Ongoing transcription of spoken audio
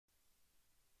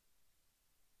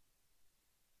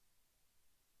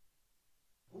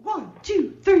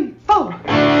2, 3, 4. Mike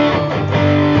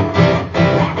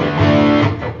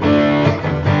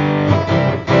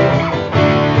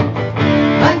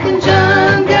and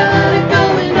John got it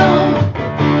going on.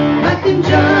 Mike and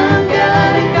John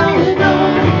got it going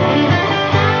on.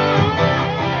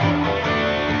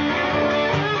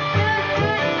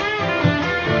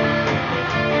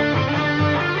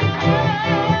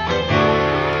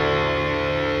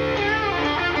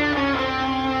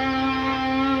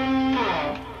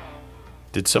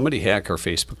 Did somebody hack our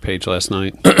Facebook page last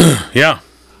night? Yeah.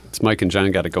 It's Mike and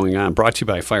John Got It Going On. Brought to you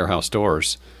by Firehouse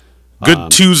Doors.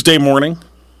 Good Tuesday morning.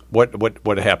 What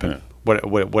happened? What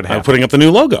I'm happened? putting up the new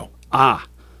logo.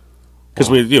 Because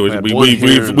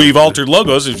we've altered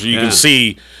logos, as you can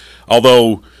see.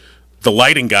 Although the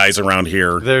lighting guys around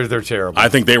here, They're terrible. I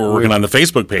think they were working on the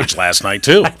Facebook page last night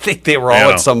too. I think they were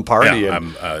all at some party Yeah,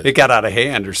 and it got out of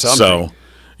hand or something. So,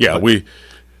 yeah, we're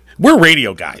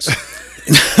radio guys.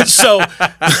 So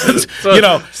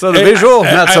the visual,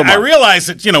 not so much. I realize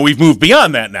that we've moved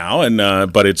beyond that now, and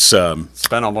but it's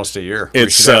been almost a year.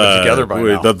 It's we should have it together by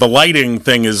now. The lighting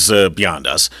thing is beyond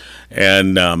us,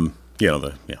 and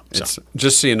It's,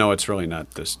 just so you know, it's really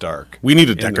not this dark. We need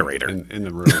a decorator in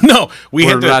the room. No,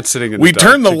 we're not sitting in the we dark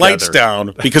turned the together. lights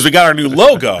down because we got our new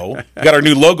logo. We got our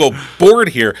new logo board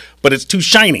here, but it's too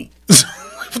shiny.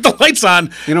 Put the lights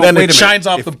on, then it shines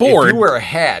off the board. If you wear a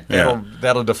hat,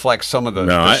 that'll deflect some of the.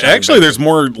 No, actually, there's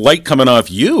more light coming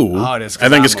off you. Oh, it is. I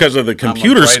think it's because of the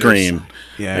computer screen.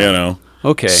 Yeah.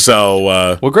 Okay.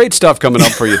 So, well, great stuff coming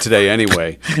up for you today.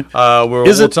 Anyway,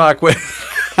 we'll talk with.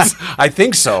 I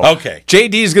think so. Okay.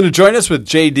 JD's going to join us with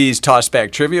JD's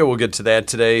Tossback Trivia. We'll get to that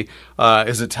today.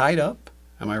 Is it tied up?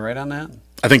 Am I right on that?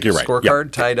 I think you're right.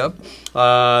 Scorecard tied up.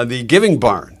 The Giving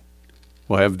Barn.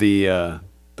 We'll have the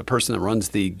person that runs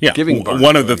the Giving Barn.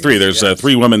 One of the three. There's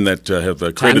three women that have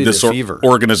created this Defever.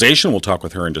 organization. We'll talk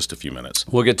with her in just a few minutes.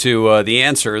 We'll get to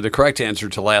the correct answer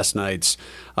to last night's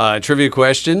trivia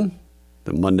question,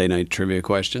 the Monday night trivia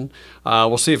question.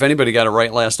 We'll see if anybody got it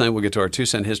right last night. We'll get to our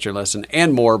 2-cent history lesson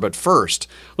and more. But first,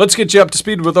 let's get you up to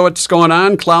speed with what's going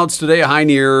on. Clouds today, a high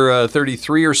near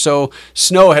 33 or so.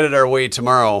 Snow headed our way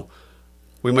tomorrow.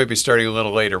 We might be starting a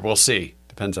little later. We'll see.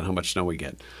 Depends on how much snow we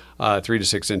get. 3 to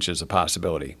 6 inches a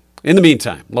possibility. In the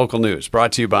meantime, local news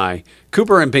brought to you by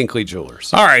Cooper and Binkley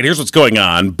Jewelers. All right, here's what's going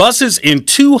on. Buses in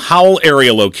 2 Howell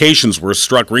area locations were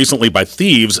struck recently by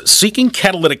thieves seeking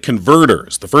catalytic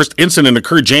converters. The first incident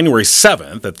occurred January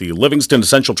 7th at the Livingston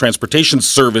Essential Transportation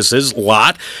Services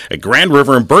lot at Grand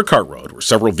River and Burkhart Road, where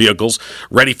several vehicles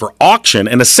ready for auction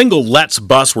and a single Let's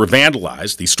bus were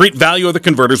vandalized. The street value of the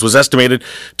converters was estimated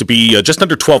to be just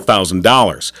under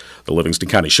 $12,000. The Livingston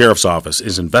County Sheriff's Office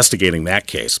is investigating that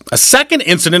case. A second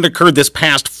incident occurred this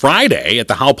past Friday at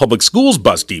the Howell Public Schools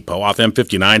bus depot off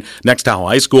M59 next to Howell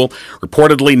High School.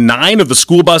 Reportedly, 9 of the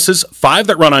school buses, 5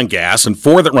 that run on gas and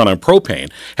 4 that run on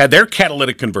propane, had their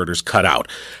catalytic converters cut out.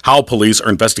 Howell police are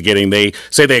investigating. They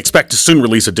say they expect to soon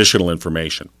release additional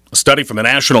information. A study from the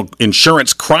National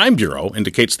Insurance Crime Bureau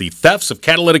indicates the thefts of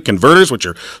catalytic converters, which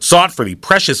are sought for the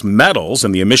precious metals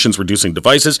and the emissions-reducing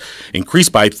devices,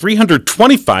 increased by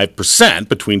 325%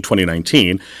 between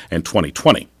 2019 and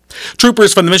 2020.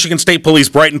 Troopers from the Michigan State Police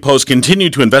Brighton Post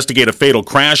continued to investigate a fatal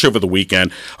crash over the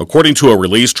weekend. According to a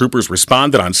release, troopers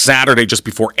responded on Saturday just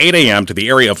before 8 a.m. to the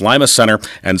area of Lima Center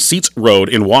and Seats Road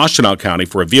in Washtenaw County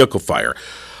for a vehicle fire.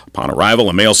 Upon arrival,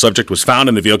 a male subject was found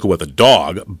in the vehicle with a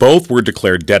dog. Both were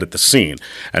declared dead at the scene.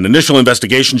 An initial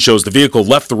investigation shows the vehicle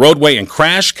left the roadway and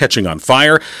crashed, catching on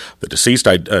fire. The deceased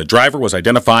driver was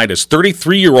identified as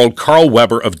 33-year-old Carl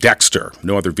Weber of Dexter.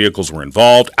 No other vehicles were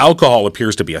involved. Alcohol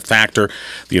appears to be a factor.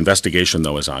 The investigation,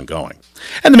 though, is ongoing.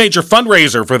 And the major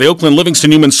fundraiser for the Oakland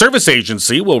Livingston Human Service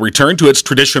Agency will return to its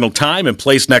traditional time and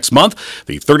place next month.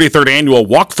 The 33rd annual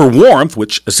Walk for Warmth,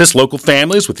 which assists local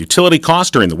families with utility costs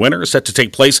during the winter, is set to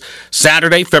take place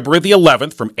Saturday, February the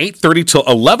 11th from 8:30 till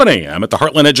 11 a.m. at the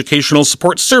Heartland Educational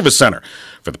Support Service Center.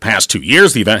 For the past 2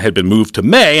 years, the event had been moved to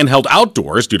May and held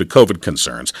outdoors due to COVID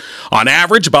concerns. On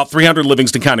average, about 300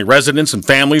 Livingston County residents and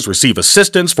families receive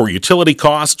assistance for utility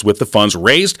costs with the funds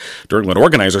raised during what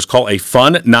organizers call a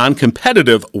fun,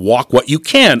 non-competitive Walk What You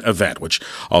Can event, which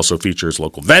also features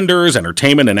local vendors,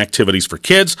 entertainment, and activities for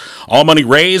kids. All money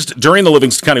raised during the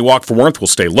Livingston County Walk for Warmth will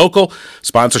stay local.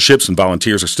 Sponsorships and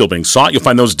volunteers are still being sought. You'll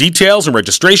find those details and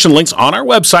registration links on our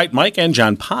website,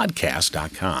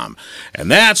 mikeandjohnpodcast.com. And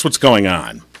that's what's going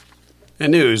on.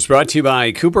 And news brought to you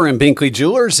by Cooper and Binkley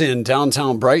Jewelers in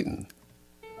downtown Brighton.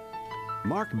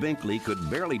 Mark Binkley could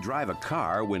barely drive a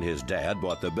car when his dad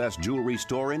bought the best jewelry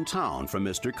store in town from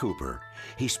Mr. Cooper.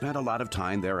 He spent a lot of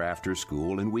time there after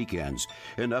school and weekends,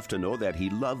 enough to know that he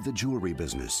loved the jewelry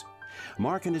business.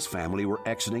 Mark and his family were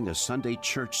exiting a Sunday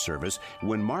church service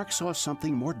when Mark saw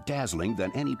something more dazzling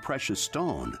than any precious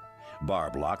stone: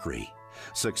 Barb Lockery.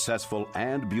 Successful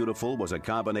and beautiful was a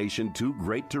combination too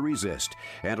great to resist,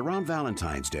 and around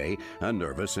Valentine's Day, a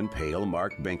nervous and pale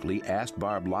Mark Binkley asked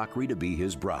Barb Lockery to be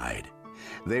his bride.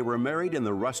 They were married in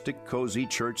the rustic, cozy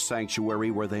church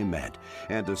sanctuary where they met,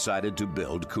 and decided to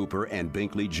build Cooper and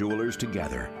Binkley Jewelers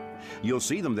together. You'll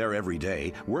see them there every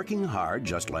day, working hard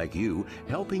just like you,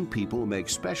 helping people make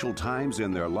special times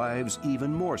in their lives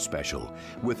even more special,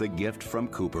 with a gift from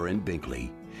Cooper and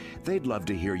Binkley. They'd love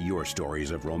to hear your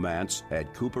stories of romance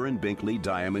at Cooper and Binkley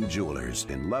Diamond Jewelers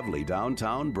in lovely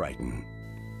downtown Brighton.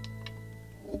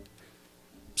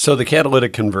 So the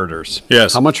catalytic converters.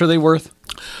 Yes. How much are they worth?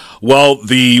 Well,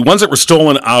 the ones that were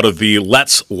stolen out of the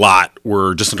Let's lot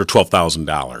were just under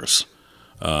 $12,000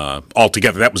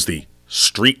 altogether. That was the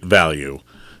street value.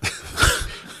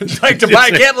 Like to buy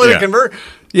a catalytic converter?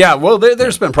 Yeah, well,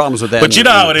 there's been problems with that. But you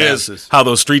know how it is, how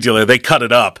those street dealers, they cut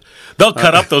it up. They'll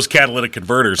cut up those catalytic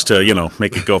converters to,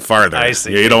 make it go farther. I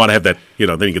see. You don't want to have that,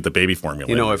 then you get the baby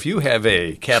formula. If you have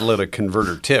a catalytic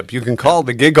converter tip, you can call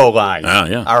the Giggle line,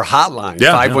 our hotline,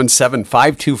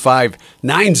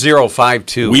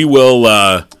 517-525-9052. We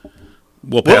will...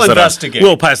 We'll investigate.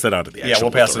 We'll pass that on to the actual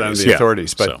we'll pass authorities. it on to the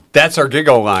authorities. But that's our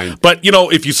Giggle line. But,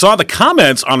 if you saw the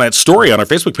comments on that story on our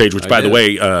Facebook page, which, by the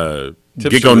way,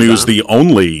 Giggle News, the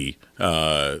only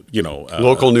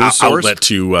local news source outlet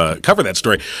to cover that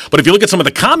story. But if you look at some of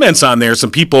the comments on there, some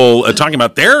people talking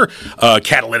about their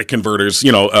catalytic converters,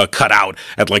 cut out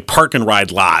at like park and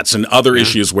ride lots and other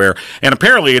issues and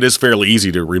apparently it is fairly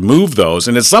easy to remove those.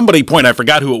 And as somebody I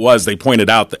forgot who it was, they pointed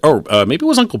out that, maybe it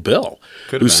was Uncle Bill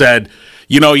who said,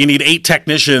 you need 8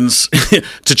 technicians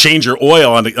to change your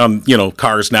oil on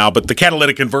cars now, but the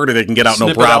catalytic converter they can get out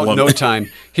no problem. No time.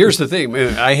 Here's the thing: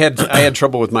 I had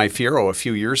trouble with my Fiero a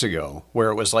few years ago,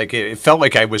 where it was like it felt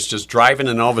like I was just driving,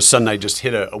 and all of a sudden I just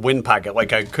hit a wind pocket,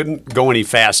 like I couldn't go any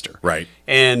faster. Right.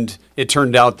 And it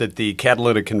turned out that the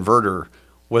catalytic converter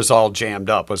was all jammed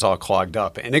up, was all clogged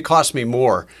up, and it cost me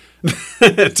more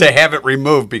to have it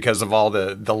removed because of all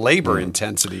the labor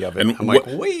intensity of it. And I'm like,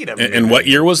 wait a minute. And what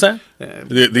year was that?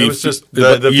 It was just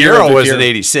the Fiero was in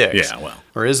 '86. Yeah, well,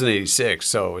 or is in '86,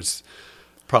 so it's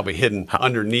probably hidden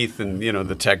underneath, and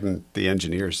the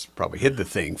engineers probably hid the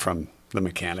thing from the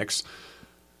mechanics.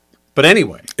 But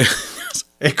anyway.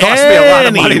 It cost me a lot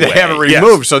of money to have it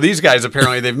removed. Yes. So these guys,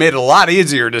 apparently, they've made it a lot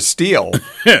easier to steal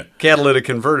catalytic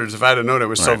converters. If I'd have known it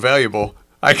was so valuable,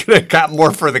 I could have got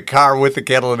more for the car with the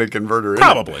catalytic converter in it.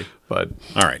 Probably. But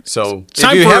all right. So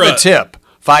if you have a tip,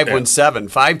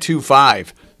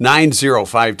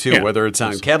 517-525-9052, whether it's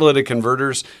on catalytic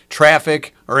converters,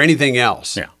 traffic, or anything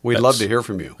else. Yeah, we'd love to hear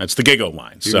from you. That's the Giggle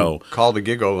line. So call the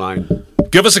Giggle line.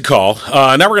 Give us a call.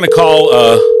 Now we're going to call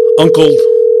Uncle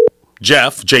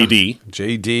Jeff,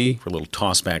 JD, for a little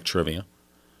toss-back trivia.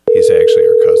 He's actually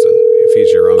our cousin. If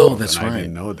he's your uncle, that's right. I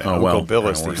didn't know that. Oh, Uncle Bill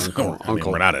is the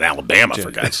uncle. We're not in Alabama, for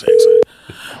God's sakes.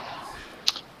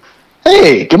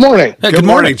 Hey, good morning. Hey, good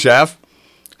morning, Jeff.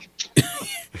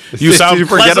 You sound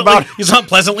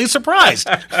pleasantly surprised.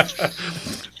 Did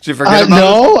you forget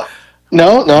about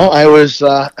No. I was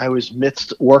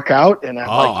midst workout, and I'm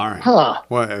all right.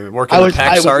 What, working the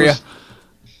pecs, are you?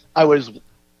 I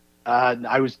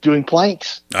was doing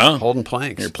planks. Oh, holding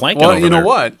planks. You're planking. Well, you know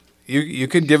what? You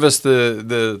could give us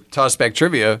the tossback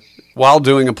trivia while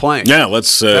doing a plank. Yeah,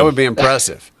 let's. That would be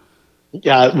impressive.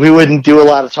 Yeah, we wouldn't do a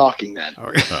lot of talking then.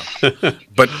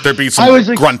 But there'd be some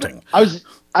grunting.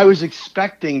 I was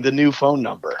expecting the new phone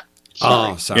number.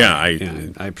 Sorry. Oh, sorry. Yeah,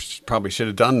 I probably should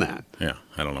have done that. Yeah,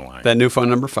 I don't know why. That new phone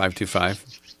number,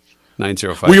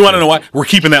 525-9052. Well, you want to know why? We're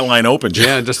keeping that line open, Jeff.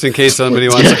 Yeah, just in case somebody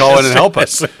wants to call in and help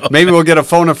us. Maybe we'll get a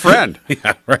phone a friend.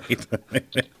 Yeah, right.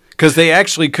 Because they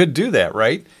actually could do that,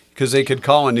 right? Because they could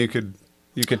call and you could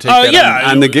take that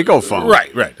on the Giggle phone. Right.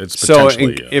 It's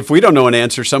potentially, so if we don't know an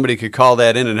answer, somebody could call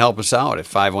that in and help us out at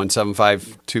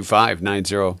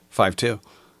 517-525-9052.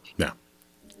 Yeah.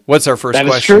 What's our first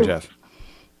question, Jeff?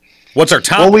 What's our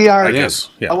topic? Well, we are. I guess.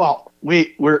 Yeah. Well,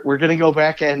 we're going to go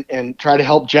back and try to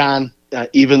help John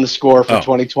even the score for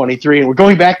 2023, and we're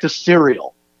going back to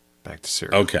cereal. Back to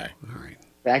cereal. Okay. All right.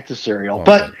 Back to cereal,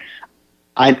 but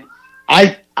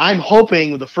I'm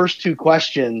hoping the first two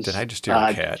questions. Did I just hear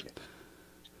a cat?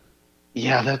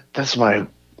 Yeah, that's my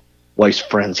wife's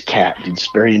friend's cat. It's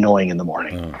very annoying in the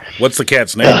morning. What's the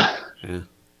cat's name?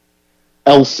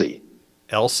 Elsie.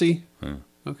 Elsie?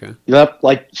 Okay. Yep,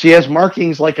 like she has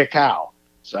markings like a cow,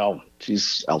 so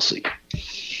she's Elsie.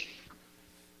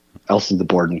 Elsie the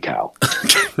Borden cow.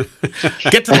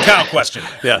 Get to the cow question.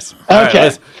 Yes. Okay.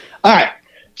 All right.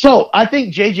 So I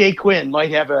think J.J. Quinn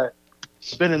might have a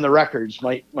spinning the records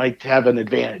might have an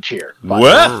advantage here. But,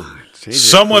 Well,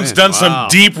 someone's done some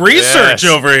deep research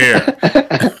over here.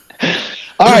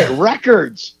 all right,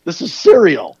 records. This is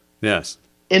cereal. Yes.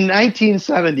 In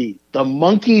 1970, the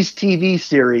Monkees TV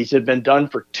series had been done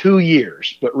for 2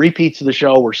 years, but repeats of the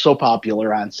show were so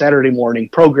popular on Saturday morning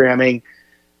programming,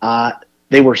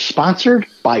 they were sponsored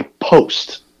by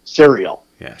Post cereal.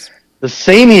 Yes. The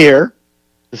same year,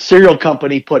 the cereal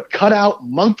company put cutout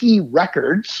monkey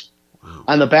records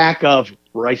on the back of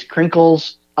Rice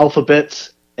Crinkles,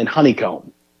 Alphabets, and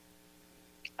Honeycomb.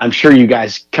 I'm sure you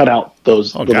guys cut out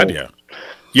those Oh, little God, yeah.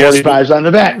 Yes, 45s on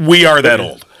the back. we are that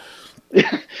old.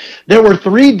 There were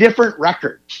 3 different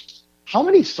records. How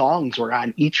many songs were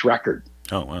on each record?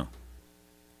 Oh, wow.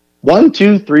 1,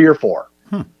 2, 3, or 4.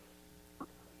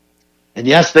 And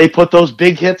yes, they put those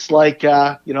big hits like,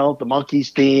 the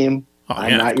Monkees theme, Oh,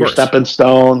 I'm yeah, Not of Your course. Stepping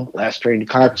Stone, Last Train to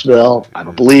Clarksville, I'm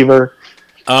a Believer.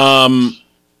 I'm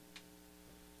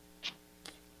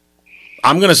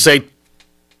going to say,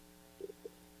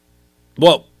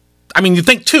 well, I mean, you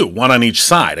think 2, 1 on each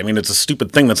side. I mean, it's a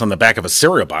stupid thing that's on the back of a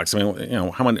cereal box. I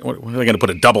mean, how many? What, are they going to put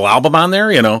a double album on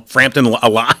there? Frampton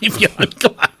Alive.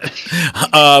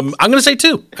 I'm going to say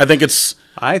 2.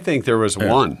 I think there was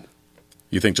one.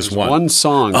 You think just There's one? one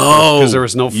song. Oh, because there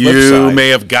was no flip you side. may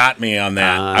have got me on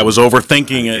that. I was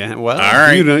overthinking it. Yeah, well, all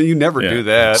right. you never do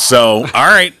that. So, all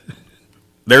right.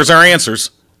 There's our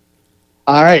answers.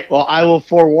 All right. Well, I will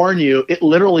forewarn you. It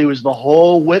literally was the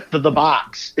whole width of the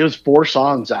box. It was 4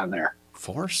 songs on there.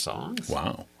 4 songs?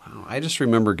 Wow. I just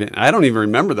remember I don't even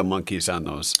remember the Monkees on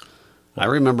those. I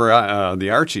remember the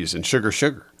Archies and Sugar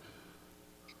Sugar.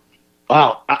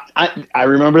 Wow. I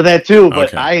remember that too,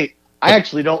 but Okay. I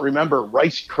actually don't remember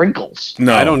Rice Crinkles.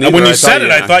 No, I don't When either. you I said thought it,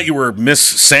 you- I thought you were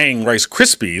saying Rice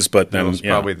Krispies, but That then was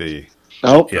probably the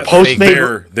No, yeah,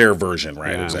 Postmate. their version,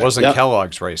 right? yeah, Exactly. it wasn't Yep.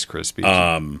 Kellogg's Rice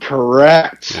Krispies.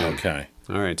 Correct. Okay.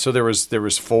 All right, so there was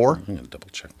 4. I'm going to double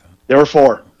check that. There were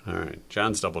 4. All right,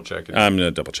 John's double checking. I'm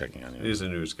double checking on you. He's a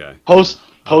news guy.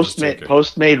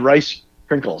 Postmate Rice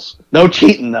Crinkles. No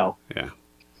cheating though. Yeah,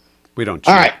 we don't.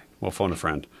 All cheat. right. We'll phone a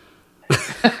friend.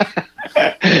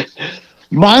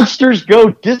 Monsters Go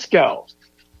Disco.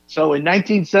 So in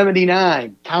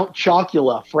 1979, Count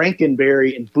Chocula,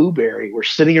 Frankenberry, and Boo Berry were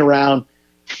sitting around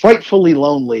frightfully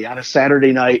lonely on a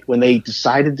Saturday night when they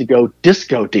decided to go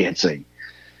disco dancing.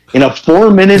 In a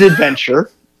 4-minute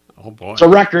adventure, Oh boy. it's a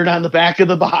record on the back of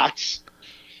the box,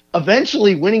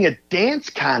 eventually winning a dance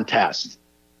contest.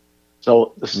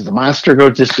 So this is the Monster Go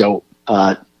Disco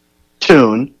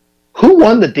tune. Who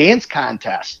won the dance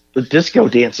contest, the disco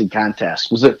dancing contest?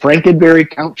 Was it Frankenberry,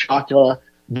 Count Chocula,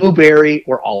 Boo Berry,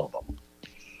 or all of them?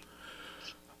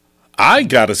 I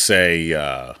got to say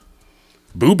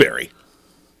Boo Berry.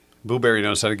 Boo Berry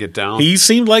knows how to get down. He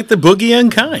seemed like the boogie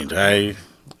and kind.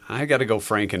 I got to go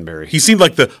Frankenberry. He seemed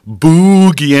like the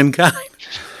boogie and kind.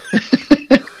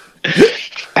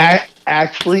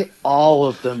 Actually, all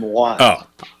of them won. Oh,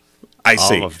 I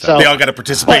see. of them. They all got a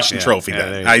participation Yeah, trophy yeah,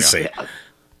 then. there you I go. see.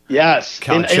 Yes.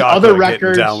 Count in Chocula other getting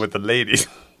records, down with the ladies.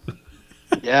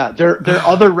 yeah, their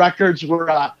other records were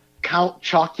Count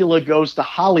Chocula Goes to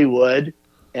Hollywood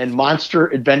and Monster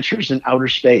Adventures in Outer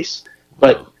Space.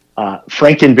 But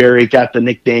Frankenberry got the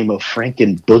nickname of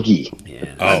Franken Boogie.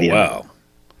 Yeah. Oh, wow.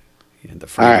 And the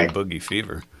Franken right. Boogie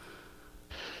Fever.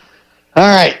 All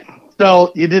right.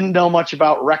 So you didn't know much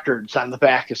about records on the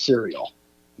back of cereal.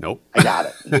 Nope. I got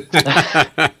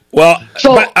it. Well,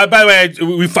 So- by the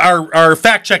way, our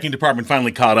fact-checking department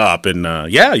finally caught up, and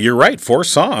yeah, you're right. 4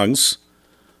 songs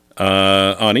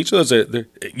on each of those.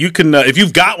 You can, if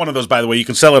you've got one of those, by the way, you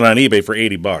can sell it on eBay for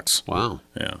 $80. Wow.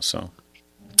 Yeah. So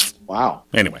Wow.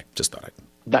 anyway, just thought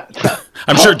That,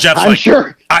 I'm sure Jeff's I'm like,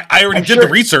 sure. I already I'm did sure-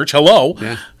 the research. Hello.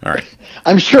 Yeah. All right.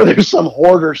 I'm sure there's some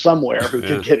hoarder somewhere who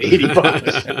can get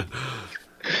 $80.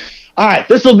 All right,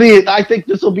 I think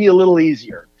this will be a little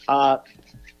easier.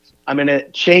 I'm going to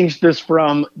change this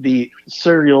from the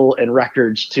cereal and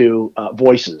records to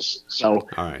voices. So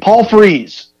All right. Paul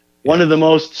Frees, one of the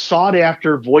most sought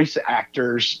after voice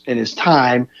actors in his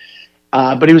time,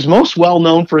 but he was most well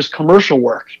known for his commercial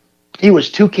work. He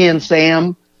was Toucan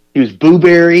Sam, he was Boo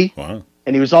Berry, Wow.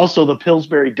 and he was also the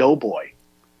Pillsbury Doughboy.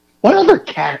 What other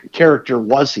character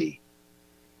was he?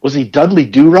 Was he Dudley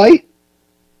Do-Right?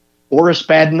 Boris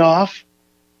Badenoff?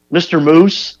 Mr.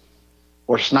 Moose?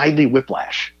 Or Snidely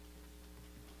Whiplash?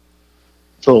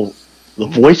 So, the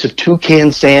voice of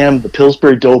Toucan Sam, the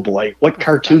Pillsbury Doughboy, what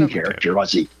cartoon character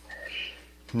was he?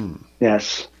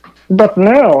 Yes. But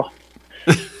no.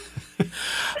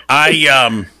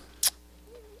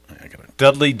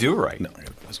 Dudley Do Right. No, I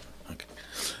got this one. Okay.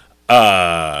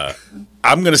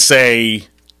 I'm going to say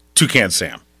Toucan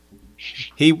Sam.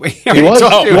 He was. He was. You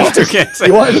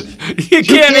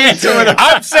can't answer it.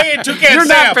 I'm saying Toucan Sam. You're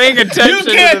not paying attention.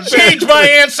 You can't change my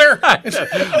answer.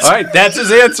 All right, that's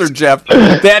his answer, Jeff.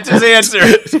 That's his answer.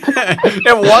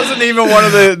 It wasn't even one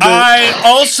of the. I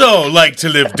also like to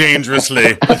live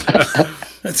dangerously.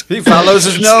 He follows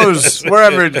his nose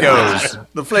wherever it goes.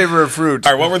 The flavor of fruit.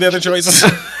 All right, what were the other choices?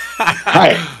 All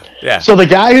right. Yeah. So the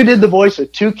guy who did the voice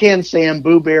of Toucan Sam,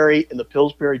 Boo Berry, and the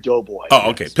Pillsbury Doughboy. Oh,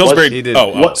 okay. Pillsbury. He did.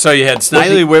 Oh, So you had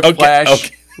Snidely Whiplash,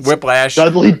 okay. Whiplash,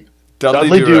 Dudley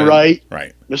Do-Right,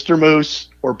 right. Mr. Moose,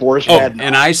 or Boris Badenoch.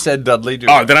 and I said Dudley Do.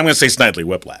 Oh, then I'm going to say Snidely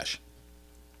Whiplash.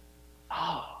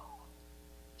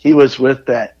 He was with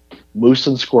that Moose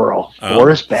and Squirrel,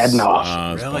 Boris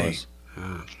Badenoch. Really?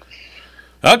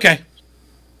 Okay.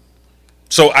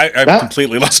 So I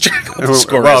completely lost track of what the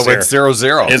score Well, is there. it's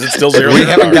 0-0. Is it still 0-0? We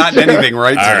haven't gotten anything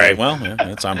right All today. right. Well, yeah,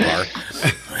 that's on par.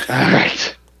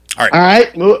 All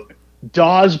right.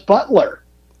 Dawes Butler,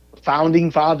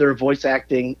 founding father of voice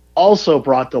acting, also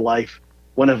brought to life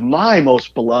one of my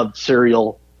most beloved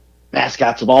cereal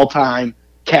mascots of all time,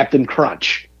 Captain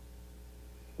Crunch.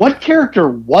 What character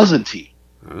wasn't he?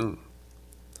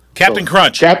 Captain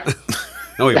Crunch.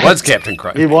 No, he was Captain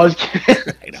Crunch. He was.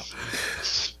 I know.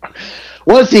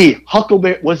 Was he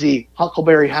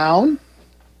Huckleberry Hound,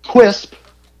 Quisp,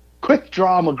 Quick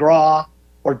Draw McGraw,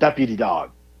 or Deputy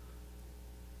Dog?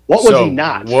 What was he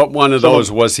not? What one of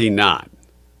those was he not?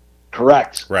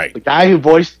 Correct. Right. The guy who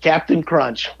voiced Captain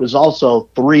Crunch was also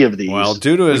 3 of these. Well,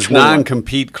 due to his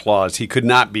non-compete clause, he could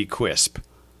not be Quisp.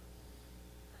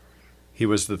 He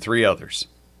was the 3 others.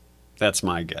 That's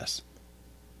my guess.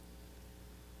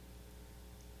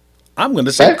 I'm going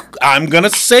to say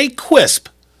Quisp.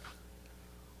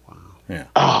 Yeah.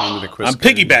 I'm I'm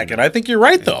piggybacking. I think you're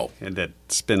right, though. Had that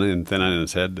spinning thing on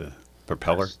his head, the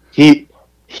propeller. He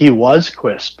was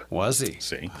Quisp. Was he?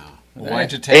 See, Well,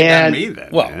 why'd you take on me then?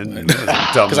 Well,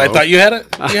 because I thought you had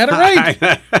it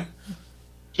right.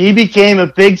 He became a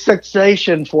big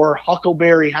sensation for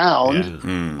Huckleberry Hound,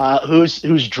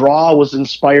 whose draw was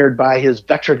inspired by his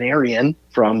veterinarian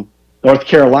from North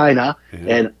Carolina,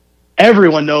 and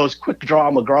everyone knows Quick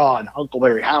Draw McGraw and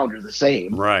Huckleberry Hound are the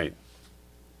same. Right.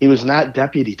 He was not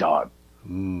Deputy Dog.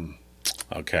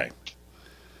 Okay.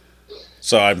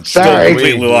 So I'm still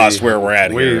completely lost where we're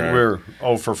at here. We're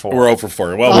 0 for 4. We're 0 for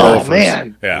 4. Well, Oh, we're 0 for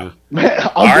man. Yeah.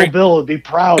 Uncle Bill would be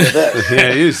proud of this.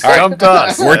 Yeah, you stumped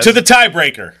us. We're to the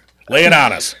tiebreaker. Lay it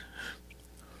on us.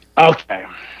 Okay.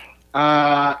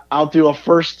 I'll do a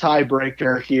first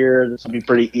tiebreaker here. This will be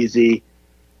pretty easy.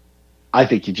 I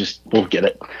think you just will get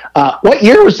it. What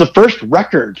year was the first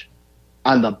record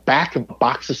on the back of a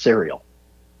box of cereal?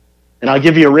 And I'll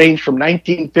give you a range from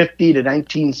 1950 to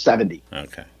 1970.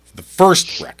 Okay. The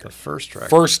first record. The first record.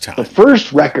 First time. The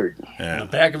first record. Yeah. The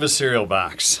back of a cereal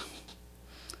box.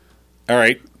 All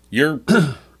right. You're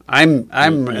I'm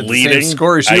at leading. the same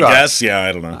score as you I are. guess. Yeah,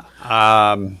 I don't know.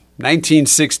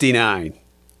 1969.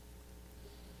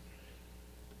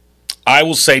 I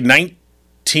will say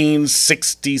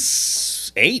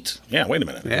 1968. Yeah, wait a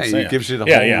minute. Yeah, it gives you the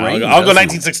yeah, whole yeah. range, I'll go doesn't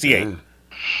it? 1968. Yeah.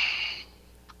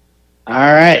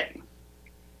 All right.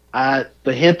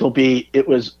 The hint will be it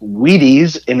was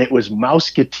Wheaties and it was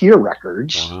Mouseketeer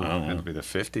Records. Wow, that'll be the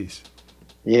 50s.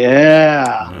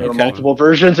 Yeah. There were multiple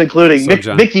versions, including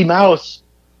John- Mickey Mouse,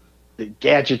 the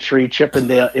Gadgetry,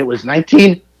 Chippendale. It was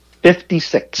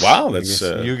 1956. Wow, that's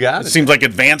you got it. Seems like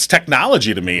advanced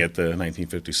technology to me at the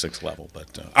 1956 level.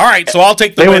 But all right, so I'll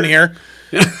take the win here.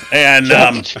 And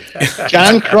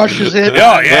John crushes it.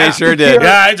 Oh, yeah, They sure did.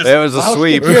 Yeah, It was a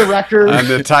sweep Mouseketeer Records. on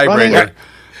the tiebreaker.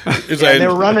 They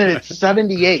were running at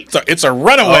 78. It's a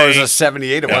runaway. Oh, it was a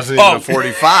 78. It wasn't even a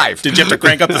 45. Did you have to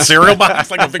crank up the cereal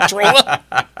box like a Victrola?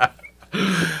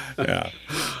 Yeah.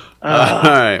 All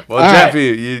right. Well, All Jeff,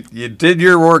 you did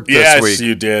your work this Yes, week.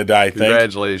 you did. I think.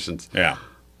 Congratulations. Yeah.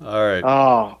 All right. Oh,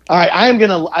 all right.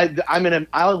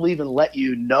 I'll even let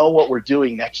you know what we're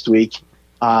doing next week.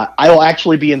 I will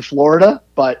actually be in Florida,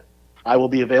 but I will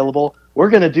be available. We're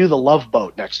going to do the Love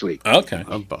Boat next week. Okay.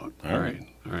 Love Boat. All right.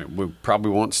 All right. We probably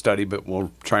won't study, but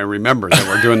we'll try and remember that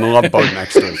we're doing the Love Boat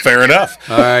next week. Fair enough.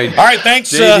 All right. All right.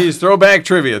 Thanks, JD's Throwback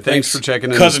Trivia. Thanks for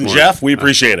checking in. Cousin this morning. Jeff. We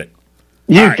appreciate it.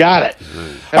 You got it.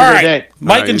 Have All a right. good day.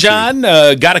 Mike you and too. John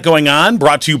got it going on,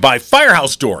 brought to you by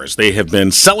Firehouse Doors. They have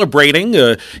been celebrating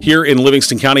here in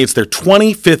Livingston County. It's their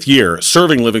 25th year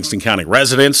serving Livingston County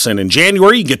residents. And in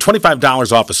January, you get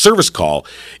 $25 off a service call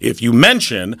if you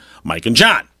mention Mike and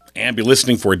John. and be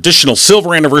listening for additional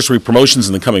silver anniversary promotions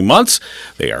in the coming months.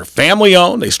 They are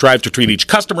family-owned. They strive to treat each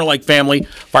customer like family.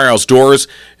 Firehouse Doors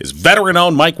is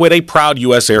veteran-owned. Mike Witt, a proud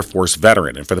U.S. Air Force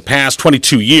veteran. And for the past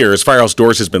 22 years, Firehouse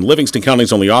Doors has been Livingston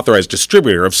County's only authorized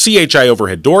distributor of CHI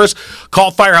overhead doors.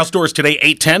 Call Firehouse Doors today,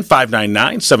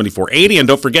 810-599-7480. And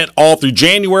don't forget, all through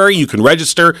January, you can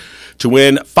register to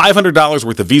win $500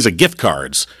 worth of Visa gift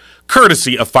cards,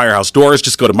 courtesy of Firehouse Doors.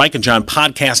 Just go to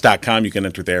mikeandjohnpodcast.com. You can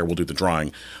enter there. We'll do the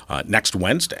drawing next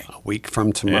Wednesday. A week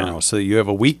from tomorrow. Yeah. So you have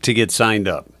a week to get signed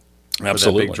up.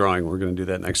 Absolutely. For that big drawing. We're going to do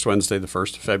that next Wednesday, the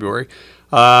 1st of February.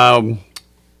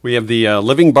 We have the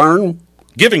Living Barn.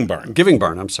 Giving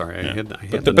Barn. I'm sorry. Yeah. I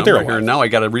had the number here. Now I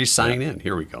got to re-sign in.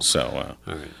 Here we go. So,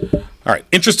 all right.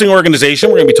 Interesting organization.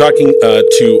 We're going to be talking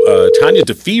to Tonya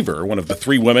Defever, one of the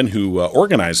three women who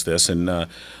organized this. And,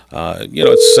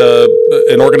 it's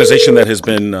an organization that has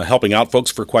been helping out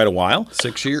folks for quite a while.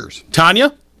 6 years.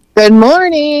 Tonya? Good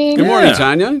morning. Good morning,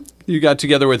 Tonya. You got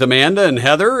together with Amanda and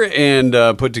Heather and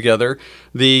put together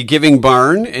the Giving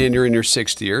Barn, and you're in your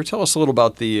 6th year. Tell us a little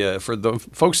about for the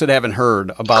folks that haven't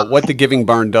heard, about what the Giving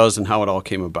Barn does and how it all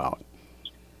came about.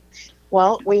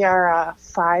 Well, we are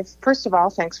first of all,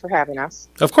 thanks for having us.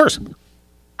 Of course.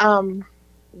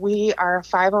 We are a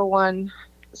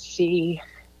 501c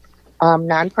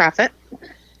nonprofit,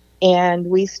 and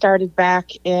we started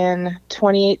back in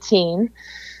 2018.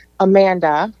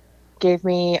 Amanda gave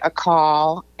me a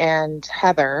call, and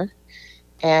Heather,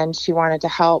 and she wanted to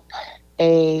help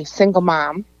a single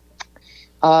mom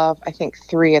of, I think,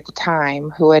 3 at the time,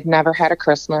 who had never had a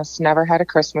Christmas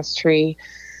tree.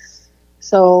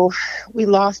 So we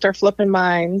lost our flipping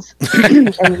minds and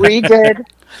redid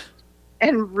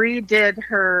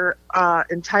her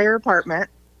entire apartment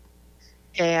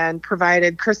and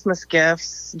provided Christmas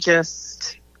gifts,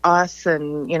 just us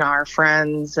and, our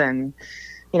friends. And,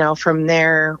 from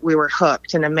there we were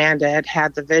hooked. And Amanda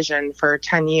had the vision for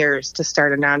 10 years to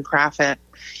start a nonprofit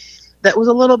that was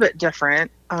a little bit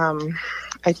different.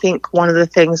 I think one of the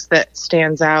things that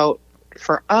stands out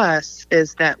for us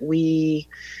is that we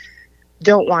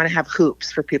don't want to have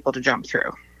hoops for people to jump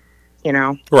through,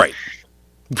 Right.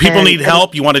 People need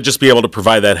help. You want to just be able to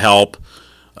provide that help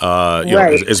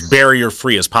as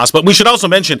barrier-free as possible. But we should also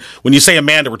mention, when you say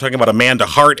Amanda, we're talking about Amanda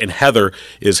Hart, and Heather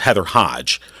is Heather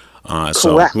Hodge.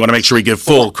 So we want to make sure we give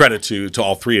full credit to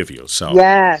all 3 of you. So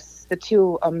yes, the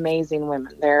 2 amazing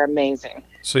women. They're amazing.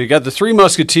 So you got the 3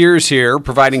 Musketeers here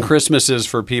providing Christmases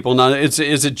for people. Now, is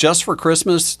it just for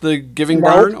Christmas, the Giving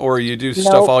Barn, or you do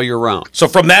stuff all year round? So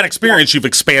from that experience, you've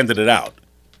expanded it out.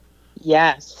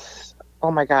 Yes.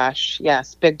 Oh my gosh.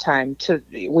 Yes, big time.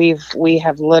 We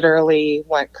have literally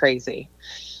went crazy.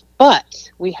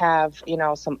 But we have,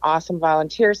 some awesome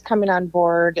volunteers coming on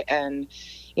board, and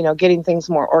getting things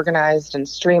more organized and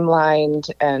streamlined.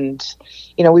 And,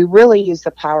 we really use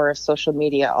the power of social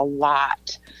media a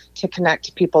lot to connect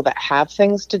to people that have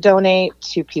things to donate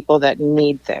to people that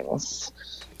need things,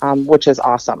 which is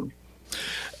awesome.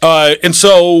 And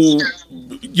so,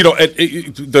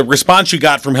 the response you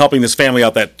got from helping this family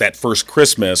out that first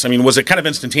Christmas, I mean, was it kind of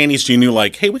instantaneous? You knew,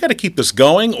 like, hey, we got to keep this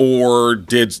going? Or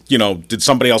did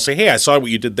somebody else say, hey, I saw what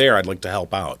you did there, I'd like to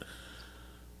help out?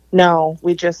 No,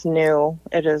 we just knew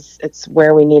it's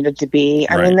where we needed to be.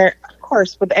 I mean, there, of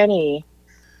course, with any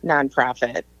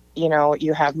nonprofit,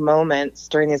 you have moments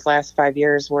during these last 5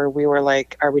 years where we were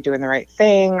like, are we doing the right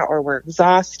thing? Or we're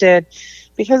exhausted,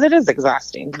 because it is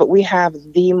exhausting. But we have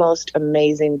the most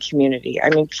amazing community. I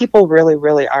mean, people really,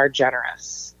 really are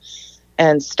generous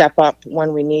and step up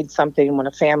when we need something, when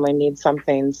a family needs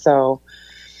something. So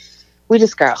we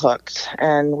just got hooked,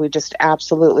 and we just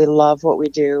absolutely love what we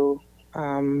do.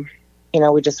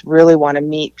 We just really want to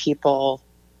meet people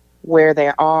where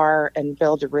they are and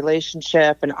build a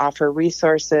relationship and offer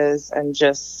resources, and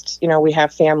just, we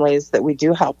have families that we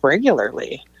do help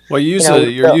regularly. Well,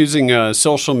 you're using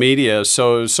social media,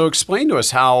 so explain to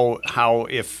us how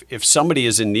if somebody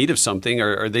is in need of something,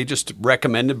 are they just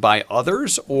recommended by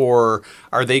others, or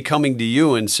are they coming to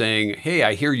you and saying, hey,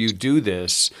 I hear you do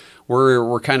this,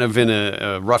 we're kind of in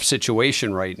a rough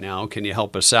situation right now, can you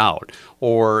help us out?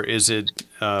 Or is it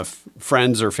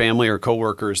friends or family or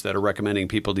coworkers that are recommending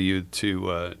people to you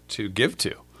to give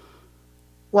to?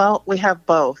 Well, we have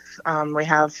both. We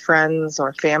have friends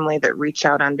or family that reach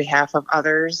out on behalf of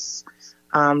others.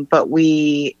 But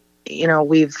we've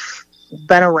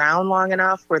been around long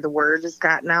enough where the word has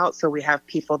gotten out. So we have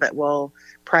people that will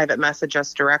private message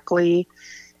us directly.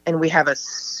 And we have a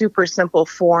super simple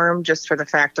form just for the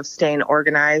fact of staying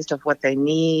organized of what they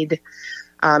need.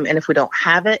 And if we don't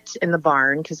have it in the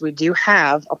barn, because we do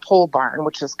have a pole barn,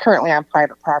 which is currently on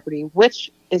private property, which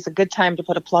is a good time to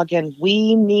put a plug in.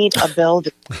 We need a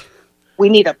building. We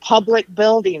need a public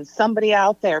building. Somebody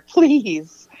out there,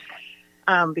 please.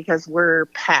 Because we're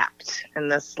packed in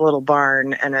this little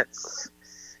barn, and it's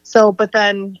so, but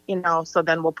then, so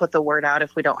then we'll put the word out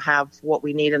if we don't have what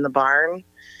we need in the barn.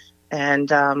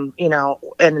 And, and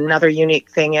another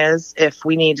unique thing is if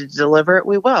we need to deliver it,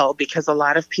 we will, because a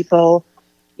lot of people,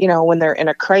 when they're in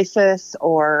a crisis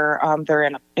or they're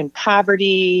in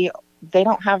poverty, they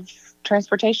don't have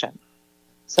transportation.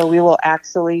 So we will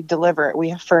actually deliver it. We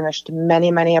have furnished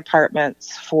many, many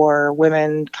apartments for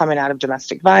women coming out of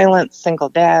domestic violence, single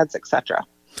dads, etc.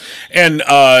 And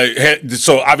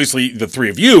so obviously the three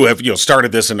of you have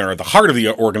started this and are at the heart of the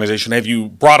organization. Have you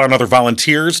brought on other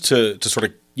volunteers to sort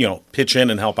of pitch in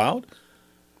and help out?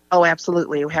 Oh,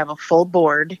 absolutely. We have a full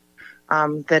board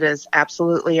that is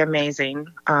absolutely amazing.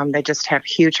 They just have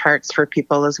huge hearts for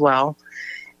people as well.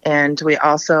 And we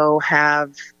also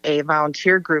have a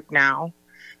volunteer group now,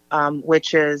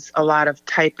 which is a lot of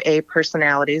type A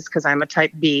personalities, because I'm a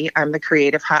type B. I'm the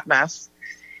creative hot mess.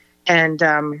 And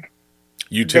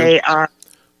you too? They are,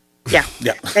 yeah.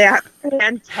 Yeah. They are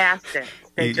fantastic.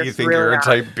 You think you're a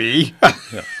type B?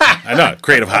 I know,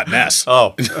 creative hot mess.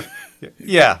 Oh.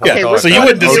 Yeah. Okay, So you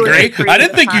wouldn't disagree? I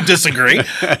didn't think you'd disagree.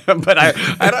 But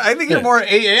I think you're more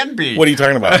A and B. What are you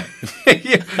talking about?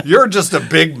 You're just a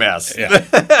big mess. Yeah.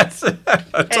 That's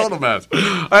a total mess.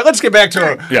 All right, let's get back to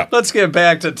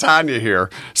Tonya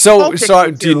here.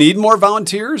 So do you need more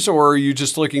volunteers, or are you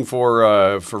just looking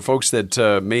for folks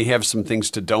that may have some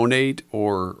things to donate,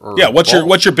 or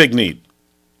what's your big need?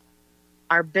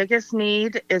 Our biggest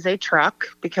need is a truck,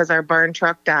 because our barn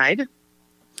truck died.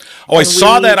 Oh, I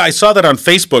saw that on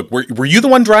Facebook. Were you the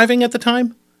one driving at the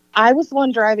time? I was the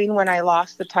one driving when I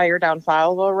lost the tire down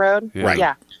Fowlville Road. Yeah. Right.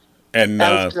 Yeah. And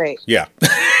that was great. Yeah.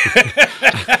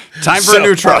 Time for a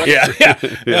new truck. Yeah.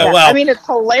 Yeah. Well, I mean, it's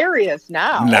hilarious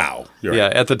now. Now. You're Yeah,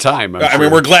 right. at the time. I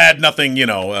mean, we're glad nothing,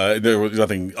 there was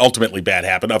nothing ultimately bad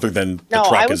happened other than the No,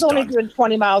 truck I is was only done. doing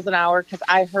 20 miles an hour because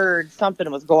I heard something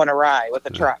was going awry with the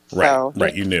truck. So.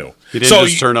 Right, you knew. You didn't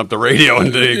just turn up the radio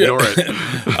and ignore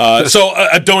it. So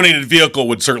a donated vehicle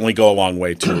would certainly go a long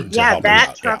way to Yeah, help that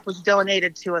out. truck was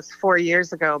donated to us 4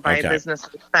 years ago by Okay. a business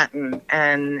in Fenton,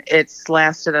 and it's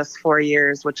lasted us 4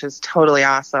 years, which is totally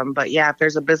awesome. But yeah, if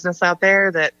there's a business out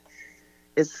there that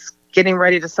is getting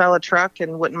ready to sell a truck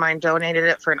and wouldn't mind donating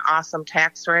it for an awesome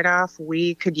tax write-off,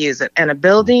 we could use it. And a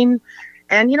building,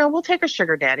 and we'll take a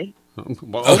sugar daddy.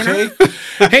 Well, Okay.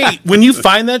 Hey, when you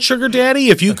find that sugar daddy,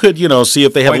 if you could, see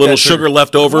if they have Point a little that sugar- sugar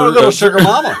left over. Or a little sugar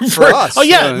mama for us. Oh,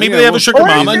 yeah. Maybe they have a sugar Or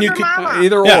a mama. and you sugar could, mama.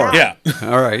 Either or. yeah.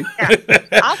 All right. Yeah.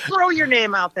 I'll throw your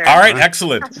name out there. All right.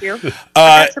 Excellent. Thank you.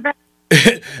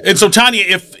 And so, Tonya,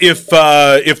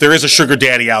 if there is a sugar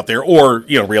daddy out there, or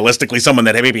realistically someone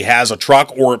that maybe has a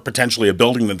truck or potentially a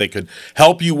building that they could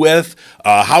help you with,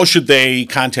 how should they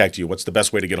contact you? What's the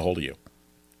best way to get a hold of you?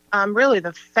 Really,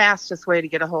 the fastest way to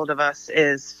get a hold of us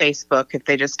is Facebook, if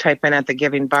they just type in at the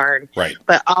Giving Barn. Right.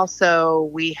 But also,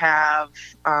 we have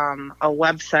a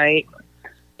website,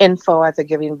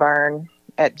 info@thegivingbarn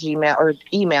at Gmail, or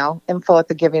email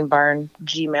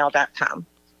info@thegivingbarn@gmail.com.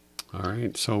 All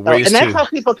right. So So, ways and that's to. how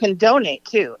people can donate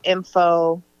too.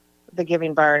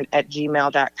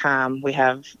 info@thegivingbarn@gmail.com. We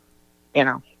have,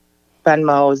 Venmo,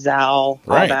 Zelle, all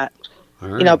Right. that. All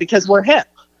right. Because we're hip.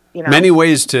 Many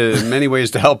ways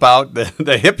to help out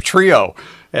the hip trio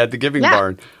at the Giving Yeah.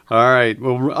 Barn. All right.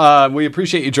 Well, we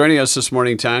appreciate you joining us this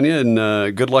morning, Tonya, and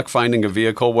good luck finding a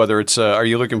vehicle. Whether it's are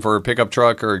you looking for a pickup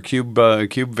truck or a cube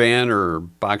van or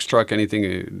box truck,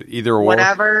 anything, either or,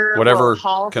 whatever whatever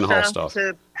will can haul stuff.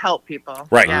 to help people.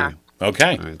 Right. Yeah.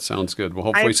 Okay. All right. Sounds good. Well, I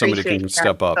hopefully somebody appreciate can that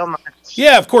step up. so much.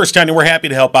 Yeah, of course, Tonya. We're happy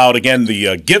to help out. Again,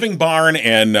 the Giving Barn,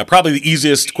 and probably the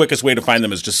easiest, quickest way to find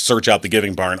them is just search out the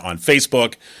Giving Barn on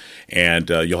Facebook, and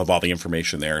you'll have all the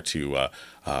information there to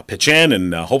pitch in,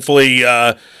 and hopefully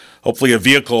a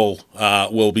vehicle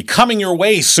will be coming your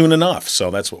way soon enough. So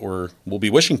that's what we'll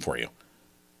be wishing for you.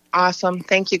 Awesome.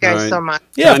 Thank you guys All right. so much.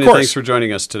 Yeah, Tonya, of course. Thanks for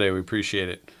joining us today. We appreciate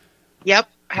it. Yep.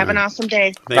 Have an awesome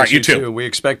day. Thanks, right, you too. We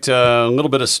expect a little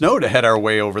bit of snow to head our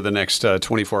way over the next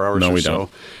 24 hours No, or we so. don't.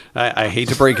 I hate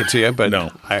to break it to you, but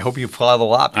No. I hope you plow the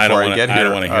lot before I get here I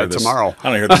don't want to hear this tomorrow. I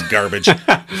don't hear this garbage.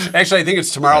 Actually, I think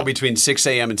it's tomorrow between 6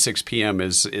 a.m. and 6 p.m.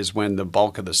 is when the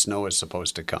bulk of the snow is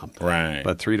supposed to come. Right.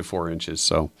 But 3 to 4 inches.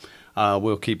 So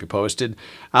we'll keep you posted.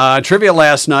 Trivia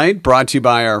last night brought to you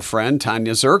by our friend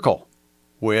Tonya Zirkle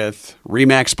with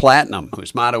Remax Platinum,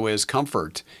 whose motto is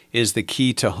 "Comfort is the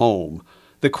key to home."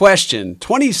 The question,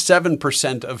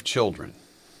 27% of children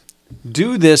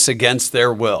do this against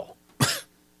their will.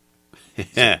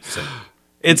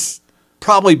 It's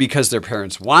probably because their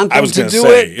parents want them I was to going to do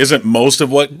say, it. isn't most of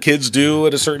what kids do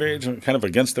at a certain age kind of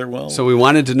against their will? So we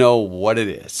wanted to know what it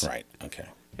is. Right. Okay.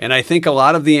 And I think a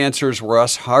lot of the answers were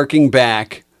us harking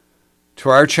back to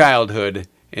our childhood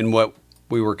and what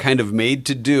we were kind of made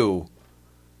to do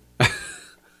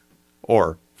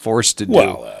or forced to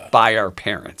do by our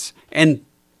parents. And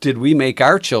did we make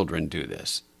our children do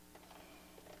this?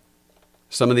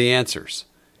 Some of the answers,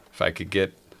 if I could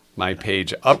get my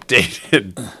page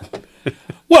updated.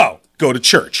 Well, go to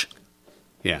church.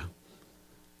 Yeah.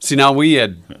 See, now we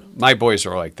had, my boys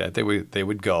were like that. They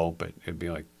would go, but it'd be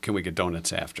like, can we get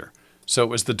donuts after? So it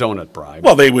was the donut bribe.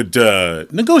 Well, they would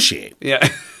negotiate. Yeah.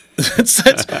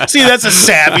 See, that's a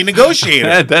savvy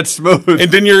negotiator. That's smooth.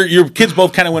 And then your kids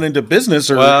both kind of went into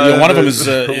business, or one of them is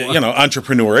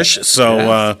entrepreneurish.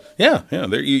 So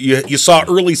you saw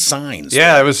early signs.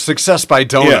 Yeah, it was success by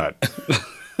donut.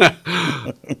 Yeah.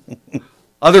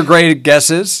 Other great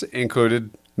guesses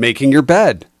included making your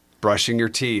bed, brushing your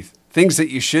teeth, things that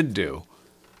you should do.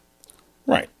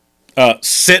 Right.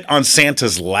 Sit on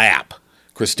Santa's lap.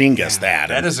 Christine guessed that.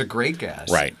 That is a great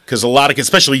guess. Right. Because a lot of kids,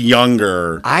 especially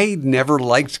younger. I never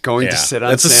liked going to sit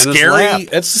on Santa's lap. lap.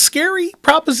 That's a scary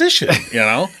proposition,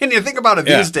 And you think about it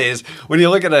these days, when you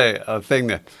look at a thing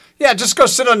that, just go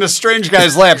sit on this strange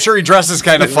guy's lap. Sure, he dresses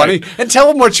kind of funny, and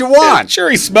tell him what you want. Yeah, sure,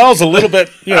 he smells a little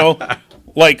bit,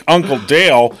 like Uncle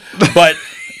Dale, but...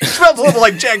 He smells a little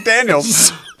like Jack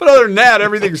Daniels. But other than that,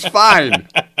 everything's fine.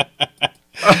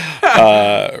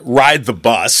 Ride the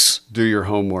bus. Do your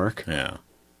homework. Yeah.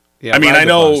 Yeah, I mean, I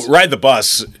know ride the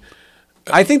bus.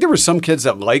 I think there were some kids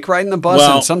that like riding the bus,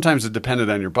 and sometimes it depended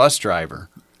on your bus driver.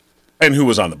 And who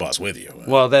was on the bus with you.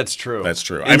 Well, that's true. That's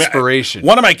true. Inspiration.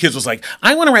 One of my kids was like,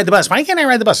 I want to ride the bus. Why can't I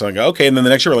ride the bus? I'm like, okay. And then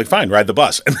the next year, we're like, fine, ride the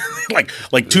bus. And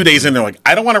like 2 days in, they're like,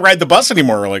 I don't want to ride the bus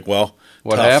anymore. We're like, well,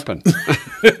 what tough. happened?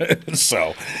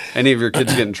 So, any of your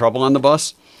kids get in trouble on the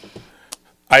bus?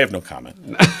 I have no comment.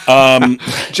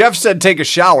 Jeff said take a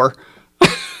shower.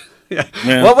 Yeah.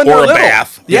 Well, when or they're a little.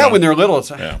 bath. Yeah, when they're little.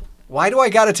 It's like, why do I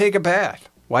got to take a bath?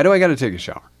 Why do I got to take a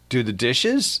shower? Do the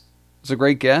dishes? It's a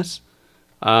great guess.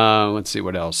 Let's see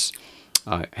what else.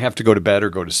 Have to go to bed or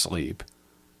go to sleep.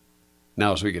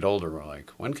 Now, as we get older, we're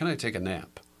like, when can I take a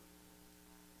nap?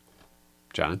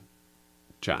 John?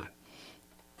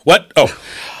 What? Oh.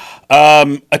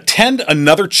 Attend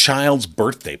another child's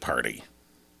birthday party.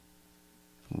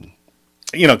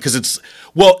 Because it's,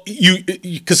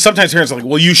 because sometimes parents are like,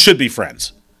 well, you should be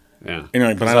friends. Yeah. And you're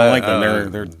like, but I don't like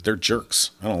them. They're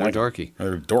jerks. I don't like them. Dorky.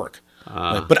 They're dork.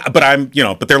 But I'm,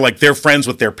 but they're like, they're friends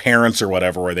with their parents or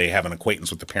whatever, or they have an acquaintance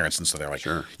with the parents. And so they're like,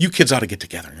 sure, you kids ought to get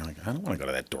together. And you're like, I don't want to go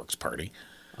to that dork's party,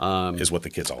 is what the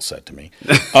kids all said to me.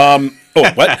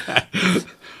 What?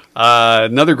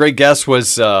 Another great guess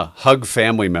was hug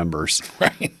family members.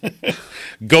 Right.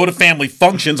 Go to family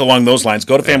functions along those lines.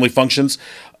 Go to family functions.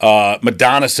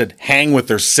 Madonna said hang with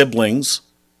their siblings.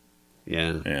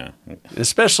 Yeah.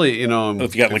 Especially,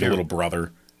 if you got like a little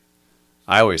brother.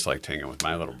 I always liked hanging with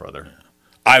my little brother.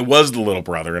 I was the little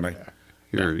brother, and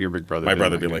your big brother. My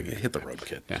brother would be like, hit the road,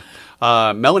 kid. Yeah.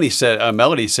 Melody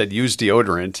said use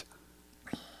deodorant.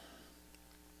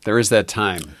 There is that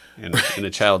time in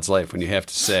a child's life when you have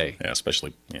to say,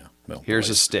 especially here's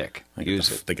a stick.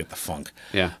 Use it. They get the funk.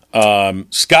 Yeah.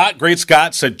 Great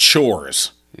Scott said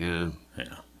chores. Yeah.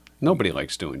 Nobody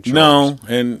likes doing chores. No,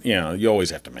 and you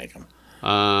always have to make them.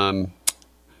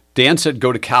 Dan said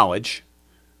go to college.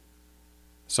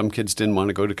 Some kids didn't want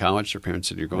to go to college. Their parents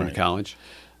said you're going to college.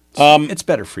 It's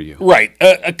better for you. Right.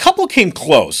 A couple came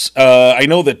close. I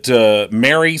know that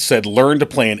Mary said learn to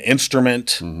play an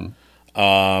instrument. Mm-hmm.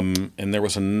 And there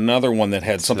was another one that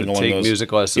had something along those. Take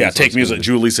music lessons. Yeah, take music.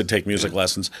 Julie said take music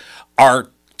lessons.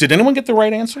 Did anyone get the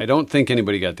right answer? I don't think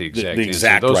anybody got the exact answer.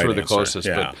 Exact Those right were the answer. closest.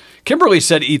 Yeah. But Kimberly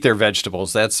said eat their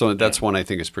vegetables. That's one I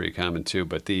think is pretty common too.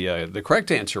 But the correct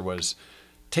answer was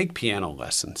take piano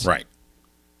lessons. Right.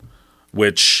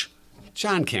 Which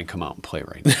John can't come out and play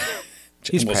right now.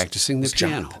 He's practicing the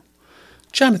piano.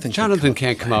 Jonathan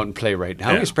can't come out and play right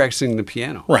now. Yeah. He's practicing the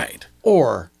piano. Right.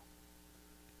 Or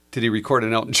did he record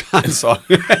an Elton John song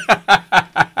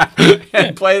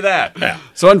and play that? Yeah.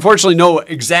 So unfortunately, no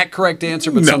exact correct answer,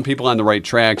 but some people on the right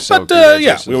track. So but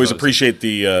we always appreciate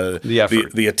the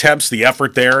effort, the attempts, the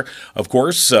effort there, of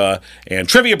course. And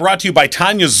trivia brought to you by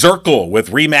Tonya Zirkle with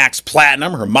Remax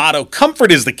Platinum. Her motto: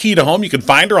 "Comfort is the key to home." You can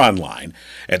find her online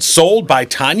at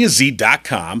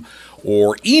soldbytonyaz.com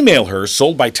or email her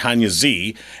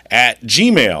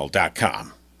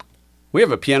soldbytonyaz@gmail.com. We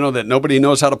have a piano that nobody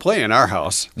knows how to play in our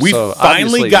house. We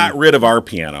finally got rid of our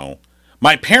piano,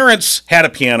 My parents had a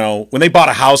piano. When they bought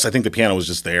a house, I think the piano was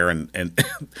just there, and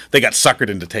they got suckered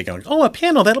into taking, like, oh, a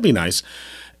piano, that'll be nice.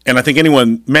 And I think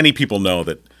many people know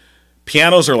that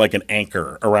pianos are like an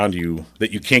anchor around you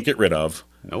that you can't get rid of.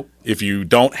 Nope. If you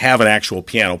don't have an actual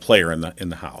piano player in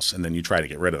the house, and then you try to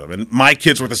get rid of them. And my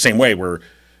kids were the same way, where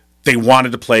they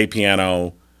wanted to play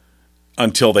piano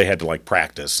until they had to like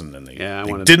practice, and then they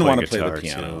didn't want to play the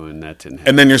piano, too, and that didn't happen.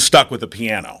 And then you're stuck with the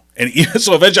piano. And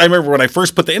so eventually, I remember when I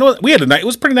first put we had it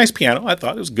was a pretty nice piano. I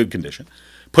thought it was good condition.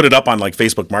 Put it up on like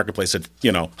Facebook Marketplace at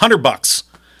 $100.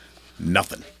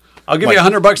 Nothing. I'll give you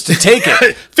 $100 to take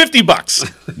it.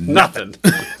 $50. Nothing.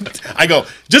 I go,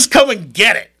 just come and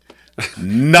get it.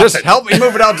 Nothing. Just help me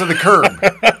move it out to the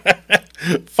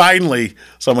curb. Finally,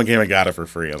 someone came and got it for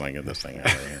free. I'm like, get this thing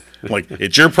out of here. I'm like,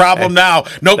 it's your problem now.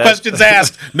 No questions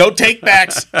asked. No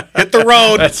takebacks. Hit the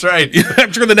road. That's right.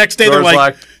 I'm sure the next day Door's they're like,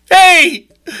 locked. hey.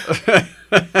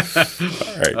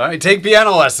 All right, take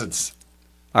piano lessons.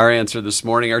 Our answer this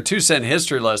morning, our 2-cent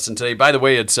history lesson today. By the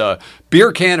way, it's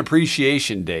Beer Can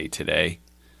Appreciation Day today.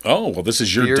 Oh, well, this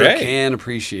is your Beer day. Can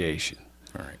Appreciation.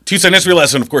 All right. 2-cent history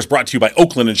lesson, of course, brought to you by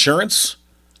Oakland Insurance.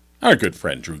 Our good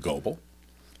friend, Drew Goebel.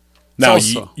 Now,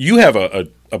 you have a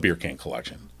beer can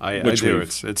collection. I do.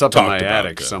 It's up in my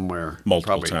attic somewhere.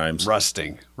 Multiple times.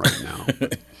 Rusting right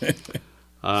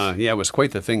now. It was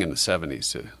quite the thing in the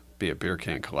 70s to be a beer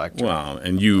can collector. Wow.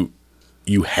 And you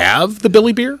have the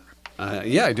Billy beer?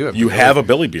 Yeah, I do have. You have a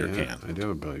Billy beer can. I do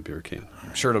have a Billy beer can.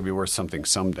 I'm sure it'll be worth something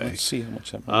someday. Let's see how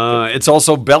much that might be. It's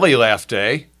also Belly Laugh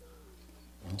Day.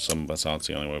 Some of us, that's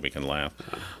the only way we can laugh.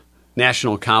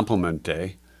 National Compliment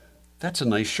Day. That's a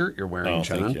nice shirt you're wearing,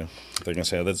 John. Thank you. They're going to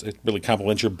say it really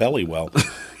compliments your belly well.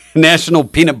 National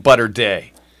Peanut Butter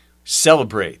Day.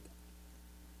 Celebrate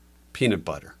peanut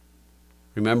butter.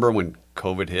 Remember when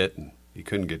COVID hit and you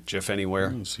couldn't get Jif anywhere?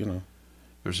 There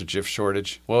was a Jif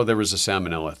shortage. Well, there was a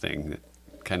salmonella thing that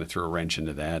kind of threw a wrench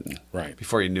into that. And right.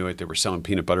 Before you knew it, they were selling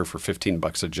peanut butter for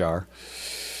 $15 a jar.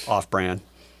 Off-brand.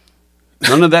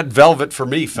 None of that velvet for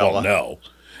me, fella. Well, no.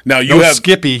 Now you have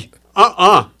Skippy.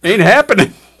 Ain't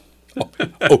happening.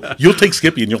 You'll take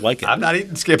Skippy and you'll like it. I'm not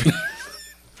eating Skippy.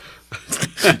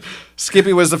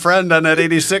 Skippy was the friend on that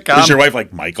 80s sitcom. Is your wife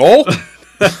like, Michael?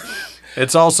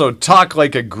 It's also Talk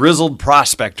Like a Grizzled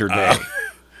Prospector Day.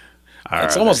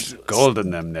 It's almost gold in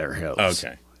them there hills.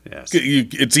 Okay. Yes.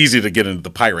 It's easy to get into the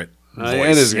pirate voice,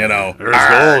 it is, There's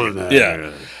gold in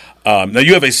there. Yeah. Now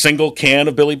you have a single can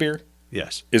of Billy beer?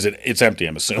 Yes. It's empty,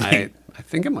 I'm assuming. I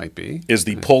think it might be. Is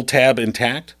the pull tab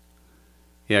intact?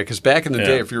 Yeah, because back in the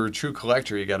day, if you were a true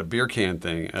collector, you got a beer can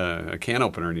thing, a can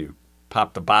opener, and you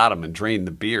popped the bottom and drained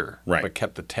the beer, but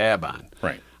kept the tab on.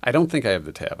 Right. I don't think I have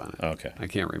the tab on it. Okay. I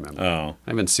can't remember. Oh.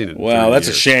 I haven't seen it in Well, 30 that's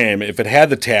years. a shame. If it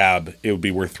had the tab, it would be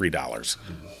worth $3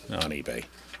 on eBay.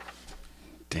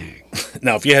 Dang.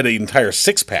 Now, if you had an entire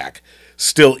 6-pack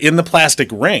still in the plastic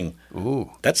ring,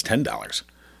 that's $10.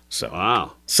 So,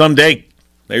 wow. Someday,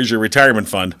 there's your retirement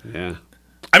fund. Yeah.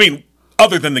 I mean,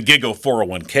 other than the Gigo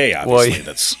 401k, obviously,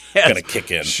 that's going to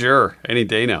kick in. Sure, any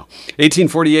day now.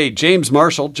 1848, James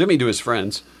Marshall, Jimmy to his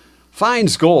friends,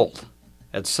 finds gold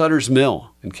at Sutter's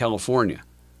Mill in California.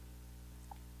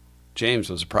 James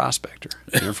was a prospector.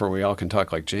 Therefore, we all can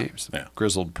talk like James.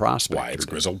 Grizzled prospector. Why it's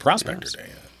Grizzled Prospector Day.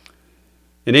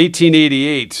 In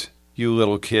 1888, you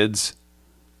little kids,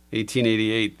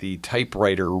 1888, the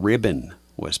typewriter ribbon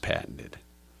was patented.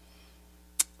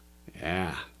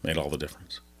 Yeah. Made all the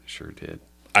difference. Sure did.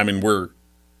 I mean, we're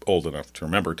old enough to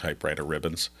remember typewriter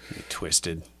ribbons. You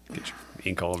twisted. Get your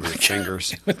ink all over your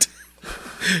fingers.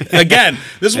 Again,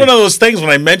 this is one of those things when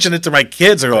I mention it to my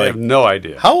kids, they're I like, have no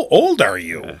idea. how old are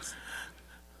you? Yes.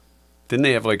 Didn't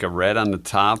they have like a red on the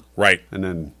top? Right. And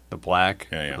then the black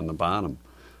on the bottom.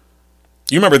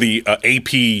 You remember the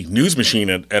AP news machine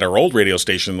at our old radio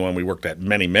station, the one we worked at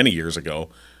many, many years ago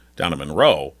down in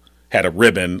Monroe, had a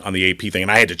ribbon on the AP thing,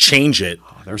 and I had to change it.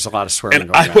 Oh, there's a lot of swearing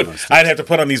And going on. I'd have to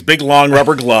put on these big, long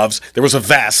rubber gloves. There was a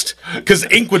vest, because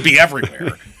ink would be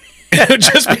everywhere. It would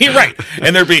just be right.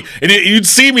 And you'd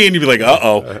see me, and you'd be like,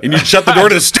 uh-oh. And you'd shut the door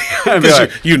to the stand, because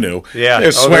you knew. Yeah.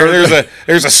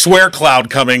 There's a swear cloud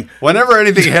coming. Whenever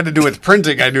anything had to do with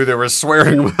printing, I knew there was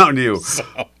swearing around you.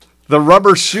 The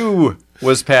rubber shoe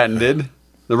was patented.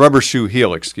 The rubber shoe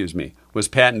heel, was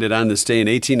patented on this day in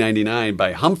 1899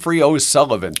 by Humphrey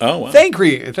O'Sullivan. Oh, wow. Thank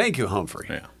you, Humphrey.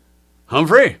 Yeah.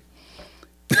 Humphrey.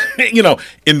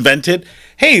 Invented.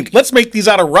 Hey, let's make these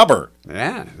out of rubber.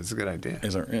 Yeah, that's a good idea.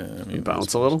 You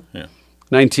bounce a little? Yeah.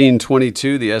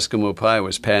 1922, the Eskimo pie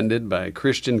was patented by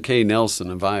Christian K. Nelson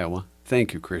of Iowa.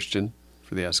 Thank you, Christian,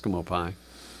 for the Eskimo pie.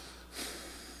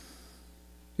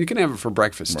 You can have it for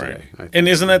breakfast today. I think. And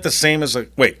isn't that the same as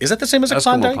is that the same as a Eskimo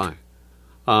Klondike? pie.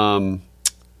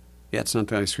 Yeah, it's not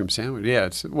the ice cream sandwich. Yeah,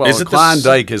 it's Is it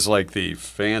Klondike is like the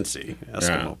fancy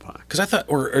Eskimo pie. Because I thought,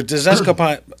 or does Eskimo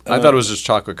pie? I thought it was just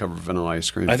chocolate covered vanilla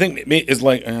ice cream. I think it's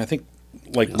like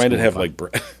might it have pie.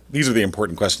 like? These are the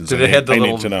important questions. Did it have the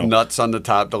little nuts on the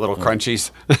top, the little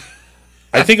crunchies?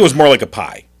 I think it was more like a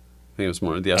pie. I think it was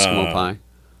more the Eskimo pie.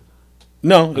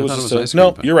 No, it I was thought just it was ice cream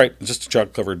no. pie. You're right. It's just a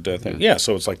chocolate covered thing. Yeah,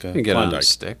 so it's like a You can get it on a Klondike.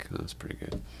 stick. That's pretty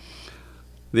good.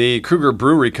 The Kruger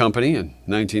Brewery Company in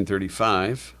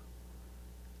 1935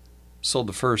 sold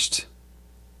the first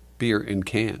beer in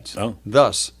cans. Oh.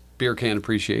 Thus, Beer Can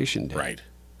Appreciation Day. Right.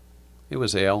 It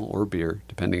was ale or beer,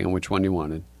 depending on which one you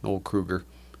wanted. Old Kruger.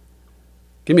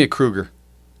 Give me a Kruger.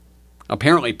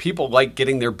 Apparently, people like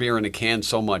getting their beer in a can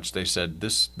so much, they said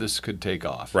this could take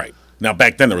off. Right. Now,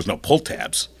 back then, there was no pull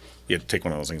tabs. You had to take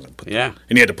one of those things and put Yeah.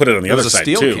 and you had to put it on the It other was a side,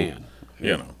 steel too. can.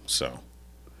 You know, so.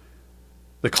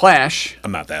 The Clash.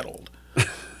 I'm not that old.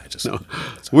 I just.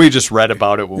 We just read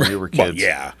about it when we were kids. Well,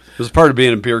 yeah. It was part of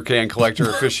being a beer can collector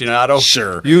aficionado.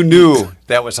 Sure. You knew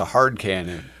that was a hard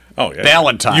can. Oh, yeah.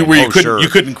 Valentine. You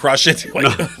couldn't crush it?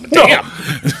 Like, damn.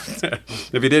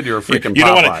 If you did, you're a freaking You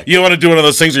Popeye. don't want to do one of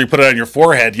those things where you put it on your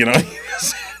forehead, you know,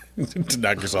 to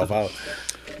knock yourself out.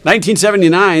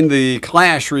 1979, the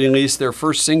Clash released their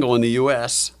first single in the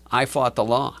U.S., I Fought the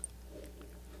Law.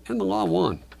 And the law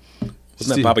won.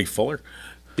 Wasn't that Bobby Fuller?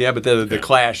 Yeah, but the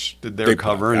Clash did their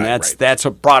cover, and right. that's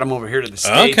what brought them over here to the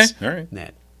States. Okay, all right. And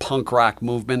that punk rock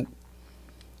movement.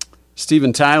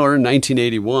 Steven Tyler,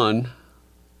 1981.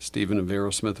 Steven of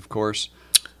Aerosmith, of course.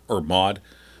 Or Maud.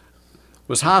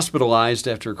 Was hospitalized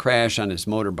after a crash on his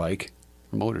motorbike,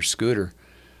 or motor scooter.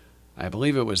 I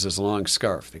believe it was his long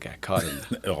scarf that got caught in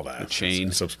the chain.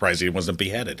 I'm so surprised he wasn't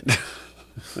beheaded.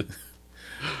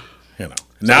 You know,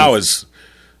 now his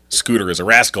scooter is a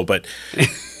rascal, but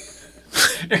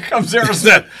Here comes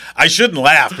Aerosmith. I shouldn't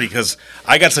laugh because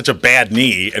I got such a bad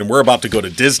knee, and we're about to go to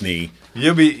Disney.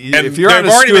 You'll be And if you're on a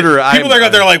they've already scooter. people are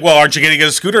they're like, "Well, aren't you going to get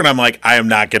a scooter?" And I'm like, "I am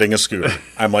not getting a scooter."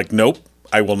 I'm like, "Nope,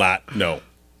 I will not. No,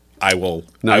 I will."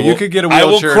 No, I you will, could get a I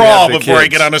will wheelchair and crawl have the before I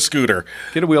kids. get on a scooter.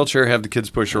 Get a wheelchair, have the kids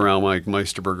push around like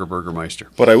Burgermeister.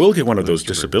 But I will get one of those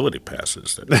disability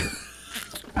passes that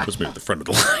puts me at the front of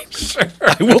the line.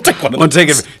 I will take one of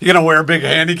those. You're gonna wear a big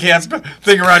handicap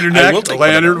thing around your I neck, will a take one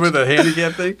of lantern those. with a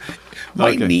handicap thing.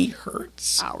 My Okay. knee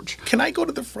hurts. Ouch. Can I go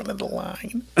to the front of the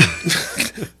line?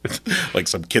 Like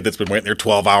some kid that's been waiting there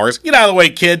 12 hours. Get out of the way,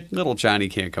 kid. Little Johnny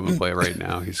can't come and play right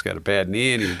now. He's got a bad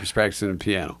knee and he's practicing the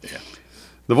piano. Yeah.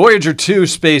 The Voyager 2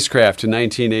 spacecraft in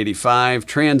 1985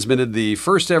 transmitted the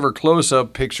first ever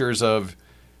close-up pictures of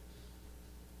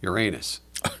Uranus.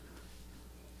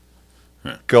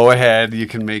 Go ahead, you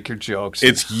can make your jokes.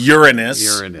 It's Uranus.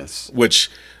 Uranus. Which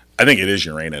I think it is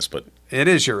Uranus, but It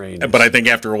is Uranus. I think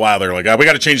after a while they're like, we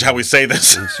got to change how we say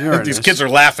this. Uranus. These kids are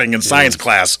laughing in science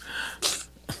class.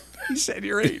 He said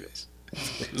Uranus.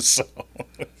 So,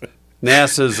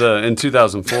 NASA's, in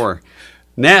 2004,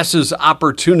 NASA's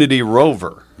Opportunity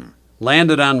rover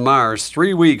landed on Mars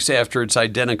 3 weeks after its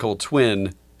identical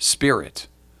twin, Spirit.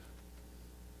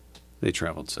 They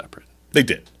traveled separate. they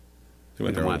did. They They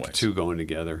went didn't their own want the ways. two going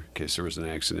together in case there was an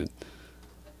accident.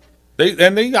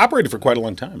 They operated for quite a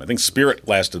long time. I think Spirit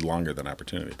lasted longer than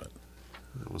Opportunity, but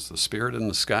It was the spirit in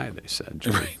the sky, they said.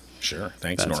 right. Sure.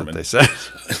 Thanks, That's Norman. what they said.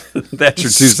 That's your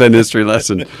 2-cent history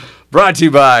lesson. Brought to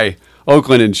you by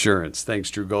Oakland Insurance. Thanks,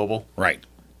 Drew Goebel. Right.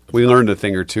 We learned a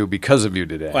thing or two because of you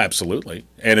today. Well, absolutely.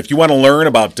 And if you want to learn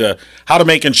about how to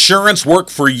make insurance work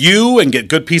for you and get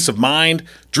good peace of mind,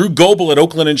 Drew Goebel at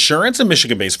Oakland Insurance and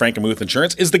Michigan-based Frankenmuth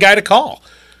Insurance is the guy to call.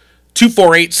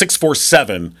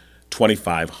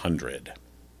 248-647-2500.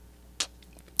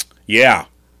 Yeah.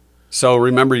 So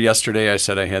remember yesterday I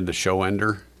said I had the show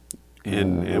ender,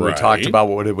 and we Right. talked about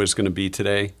what it was going to be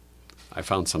today. I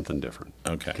found something different.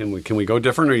 Okay. Can we go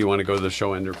different, or you want to go to the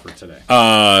show ender for today?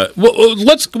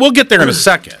 We'll get there in a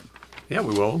second. Yeah,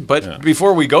 we will. But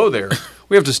before we go there,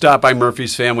 we have to stop by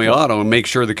Murphy's Family Auto and make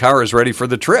sure the car is ready for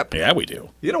the trip. Yeah, we do.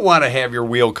 You don't want to have your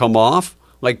wheel come off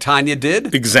like Tonya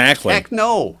did. Exactly. Heck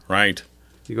no. Right.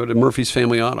 You go to Murphy's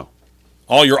Family Auto.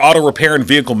 All your auto repair and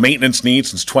vehicle maintenance needs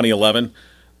since 2011.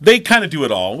 They kind of do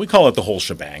it all. We call it the whole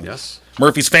shebang. Yes.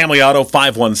 Murphy's Family Auto,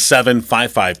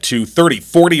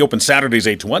 517-552-3040. Open Saturdays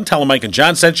 8 to 1. Tell them Mike and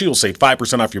John sent you. You'll save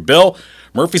 5% off your bill.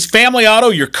 Murphy's Family Auto,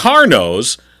 your car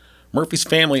knows.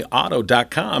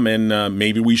 Murphy'sFamilyAuto.com. And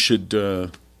maybe we should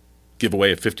give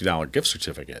away a $50 gift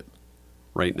certificate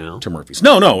Right now. to Murphy's.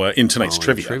 No, in tonight's in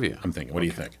trivia. I'm thinking. What do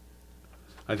you think?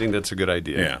 I think that's a good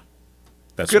idea. Yeah.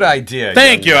 That's Good what- idea.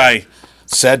 Thank you. young man.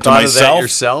 said to Thought of that myself.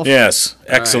 yourself? Yes, All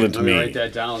excellent right, to let me. write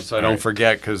that down so I don't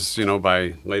forget, because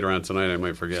by later on tonight I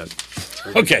might forget.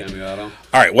 Okay. Sammy Otto. All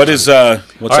right, what's All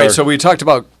right, our, so we talked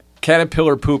about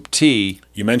caterpillar poop tea.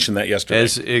 you mentioned that yesterday.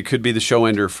 As it could be the show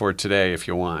ender for today if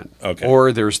you want. Okay.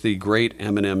 Or there's the great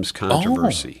M&M's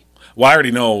controversy. Well, I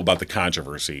already know about the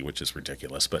controversy, which is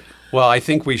ridiculous, but Well, I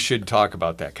think we should talk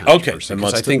about that controversy. then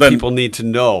Because let's I think then people need to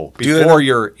know do that. before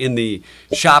you're in the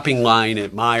shopping line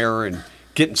at Meijer and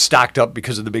getting stocked up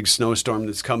because of the big snowstorm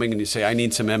that's coming, and you say, I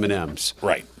need some M&M's.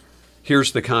 right.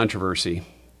 Here's the controversy.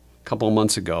 A couple of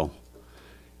months ago,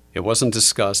 it wasn't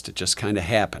discussed. It just kind of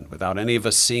happened without any of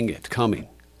us seeing it coming.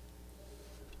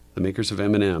 The makers of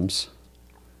M&M's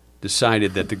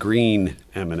decided that the green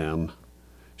M&M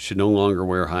should no longer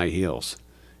wear high heels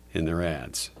in their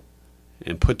ads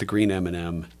and put the green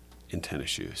M&M in tennis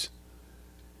shoes.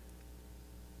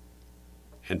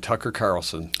 And Tucker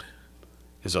Carlson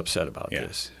is upset about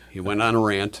this. He went on a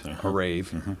rant, a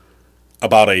rave,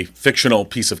 About a fictional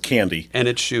piece of candy. and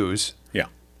its shoes, Yeah.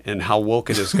 and how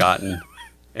woke it has gotten.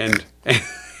 and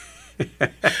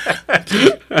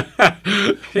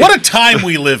What a time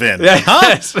we live in.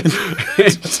 Huh?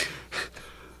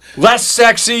 less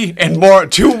sexy and more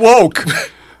too woke,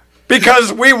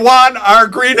 because we want our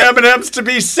green M&Ms to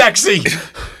be sexy.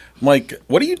 Mike,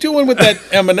 what are you doing with that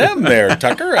M&M there,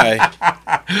 Tucker?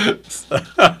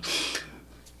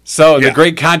 So the Yeah.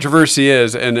 great controversy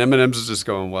is, and M&M's is just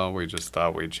going, well, we just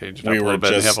thought we'd change it up We a were little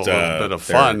bit and just, have a little bit of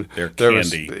they're- fun. they're There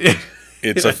was- candy.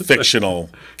 It's a fictional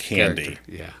candy. character.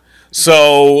 Yeah.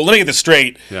 So let me get this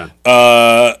straight. Yeah.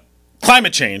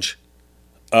 Climate change,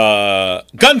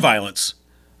 gun violence,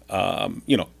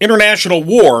 international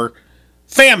war,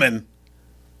 famine.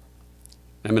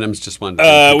 M&M's just wanted to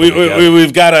bring people together.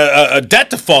 We've got a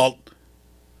debt default,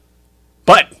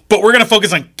 but we're going to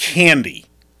focus on candy.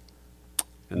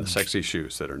 And the sexy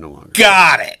shoes that are no longer.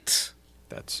 Got it.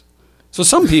 That's so.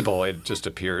 Some people, it just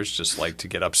appears, just like to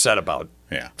get upset about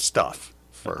Yeah. stuff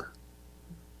for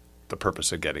the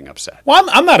purpose of getting upset. Well,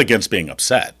 I'm not against being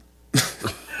upset.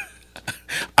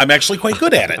 I'm actually quite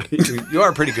good at it. You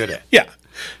are pretty good at it. Yeah.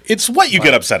 It's what you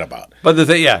get upset about. But the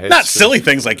thing, yeah, it's, Not silly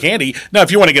things like candy. Now,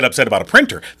 if you want to get upset about a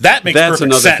printer, that makes That's perfect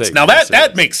another sense. thing. Now, Yes,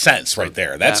 that it makes sense right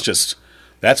there. That's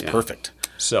Yeah. perfect.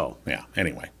 So Yeah,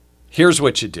 anyway. here's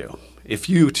what you do. If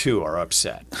you too are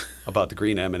upset about the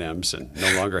green M&Ms and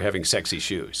no longer having sexy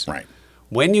shoes, Right.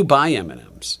 when you buy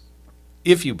M&Ms,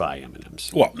 if you buy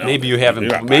M&Ms, Well, no, maybe you you're haven't.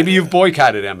 not Maybe buying you've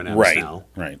boycotted M&Ms Right, now.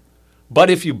 right. But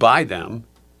if you buy them,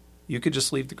 you could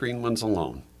just leave the green ones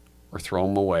alone, or throw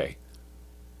them away,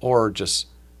 or just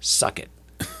suck it,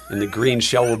 and the green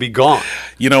shell will be gone.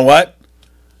 You know what?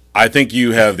 I think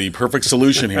you have the perfect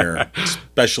solution here.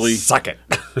 Especially, Suck it.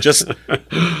 just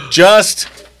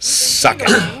suck it.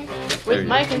 There With you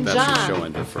Mike go. and That's your show John.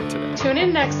 ender for today. Tune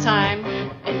in next time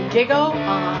and giggle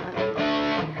on.